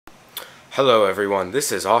Hello everyone, this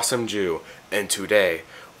is Awesome Jew, and today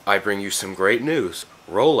I bring you some great news.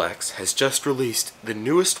 Rolex has just released the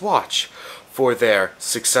newest watch for their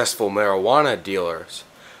successful marijuana dealers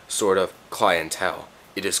sort of clientele.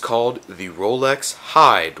 It is called the Rolex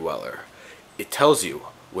High Dweller. It tells you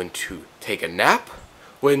when to take a nap,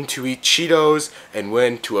 when to eat Cheetos, and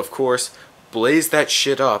when to, of course, blaze that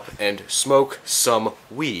shit up and smoke some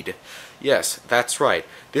weed. Yes, that's right.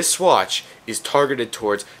 This watch is targeted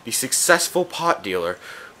towards the successful pot dealer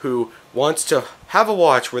who wants to have a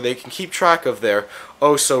watch where they can keep track of their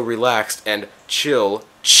oh-so-relaxed and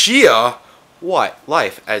chia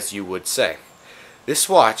life, as you would say. This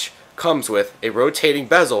watch comes with a rotating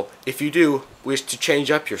bezel if you do wish to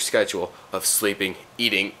change up your schedule of sleeping,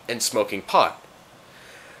 eating, and smoking pot.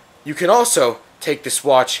 You can also take this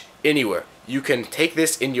watch anywhere. You can take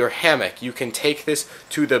this in your hammock. You can take this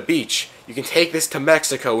to the beach. You can take this to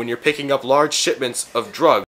Mexico when you're picking up large shipments of drugs.